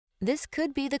This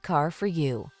could be the car for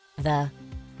you. The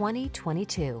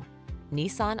 2022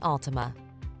 Nissan Altima.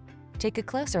 Take a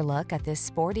closer look at this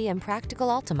sporty and practical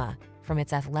Altima. From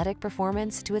its athletic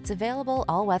performance to its available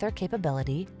all-weather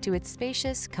capability to its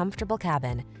spacious, comfortable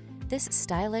cabin, this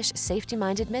stylish,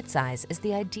 safety-minded midsize is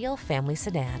the ideal family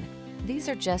sedan. These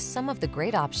are just some of the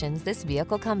great options this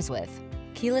vehicle comes with: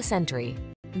 keyless entry,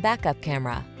 backup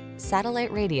camera,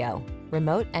 satellite radio,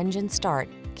 remote engine start,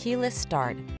 keyless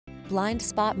start, blind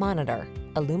spot monitor,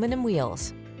 aluminum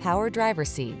wheels, power driver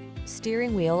seat,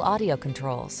 steering wheel audio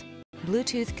controls,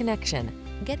 Bluetooth connection.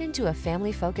 Get into a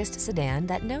family-focused sedan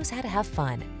that knows how to have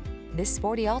fun. This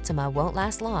sporty Altima won't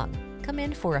last long. Come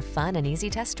in for a fun and easy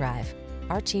test drive.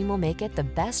 Our team will make it the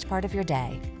best part of your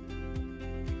day.